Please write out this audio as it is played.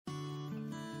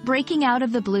Breaking out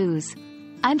of the blues.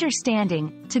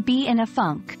 Understanding to be in a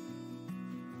funk.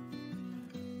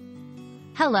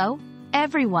 Hello,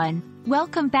 everyone.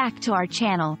 Welcome back to our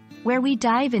channel, where we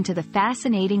dive into the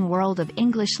fascinating world of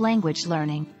English language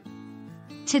learning.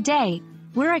 Today,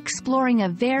 we're exploring a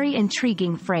very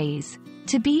intriguing phrase,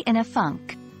 to be in a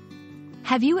funk.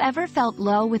 Have you ever felt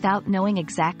low without knowing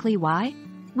exactly why?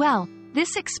 Well,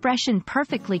 this expression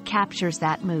perfectly captures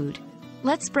that mood.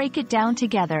 Let's break it down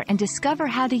together and discover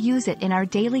how to use it in our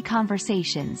daily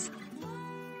conversations.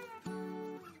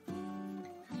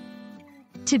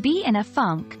 To be in a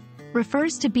funk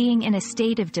refers to being in a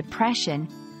state of depression,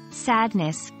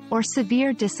 sadness, or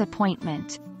severe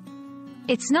disappointment.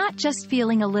 It's not just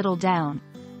feeling a little down.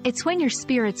 It's when your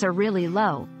spirits are really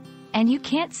low, and you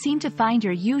can't seem to find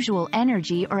your usual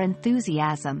energy or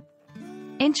enthusiasm.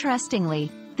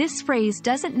 Interestingly, this phrase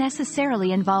doesn't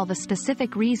necessarily involve a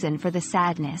specific reason for the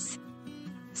sadness.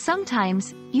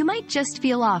 Sometimes, you might just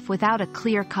feel off without a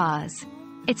clear cause.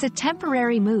 It's a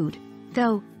temporary mood,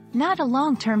 though not a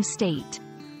long-term state.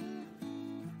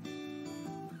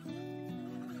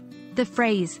 The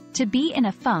phrase, to be in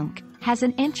a funk, has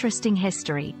an interesting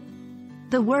history.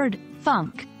 The word,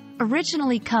 funk,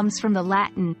 originally comes from the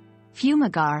Latin,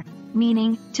 fumigare,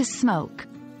 meaning to smoke.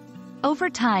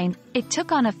 Over time, it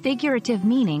took on a figurative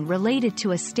meaning related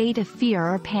to a state of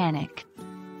fear or panic.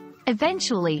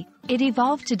 Eventually, it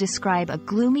evolved to describe a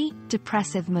gloomy,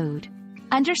 depressive mood.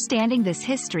 Understanding this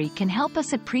history can help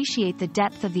us appreciate the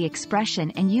depth of the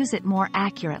expression and use it more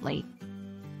accurately.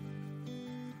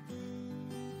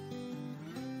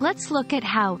 Let's look at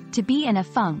how to be in a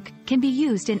funk can be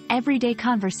used in everyday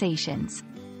conversations.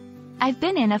 I've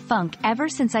been in a funk ever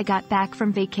since I got back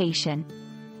from vacation.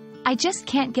 I just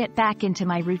can't get back into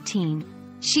my routine.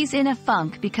 She's in a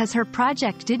funk because her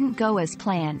project didn't go as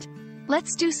planned.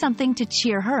 Let's do something to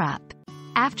cheer her up.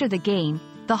 After the game,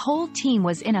 the whole team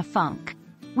was in a funk.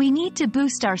 We need to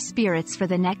boost our spirits for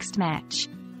the next match.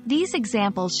 These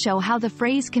examples show how the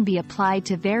phrase can be applied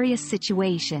to various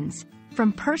situations,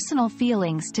 from personal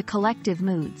feelings to collective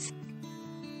moods.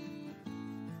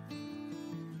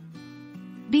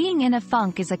 Being in a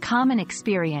funk is a common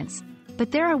experience,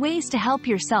 but there are ways to help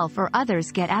yourself or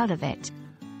others get out of it.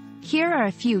 Here are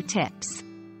a few tips.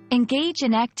 Engage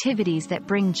in activities that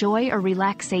bring joy or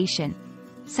relaxation,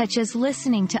 such as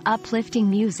listening to uplifting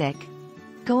music,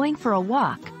 going for a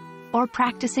walk, or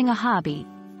practicing a hobby.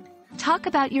 Talk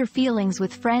about your feelings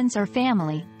with friends or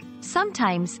family.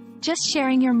 Sometimes, just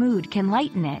sharing your mood can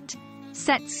lighten it.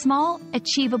 Set small,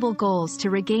 achievable goals to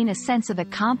regain a sense of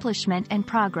accomplishment and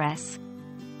progress.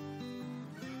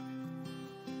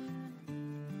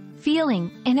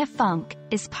 Feeling in a funk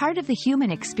is part of the human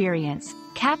experience,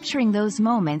 capturing those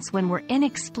moments when we're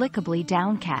inexplicably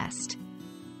downcast.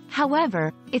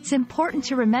 However, it's important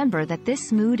to remember that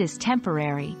this mood is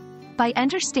temporary. By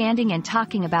understanding and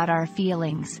talking about our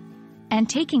feelings, and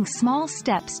taking small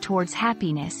steps towards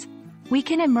happiness, we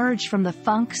can emerge from the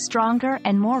funk stronger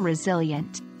and more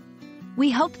resilient. We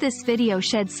hope this video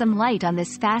sheds some light on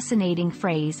this fascinating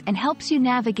phrase and helps you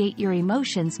navigate your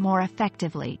emotions more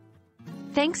effectively.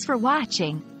 Thanks for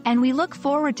watching, and we look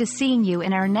forward to seeing you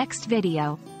in our next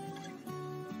video.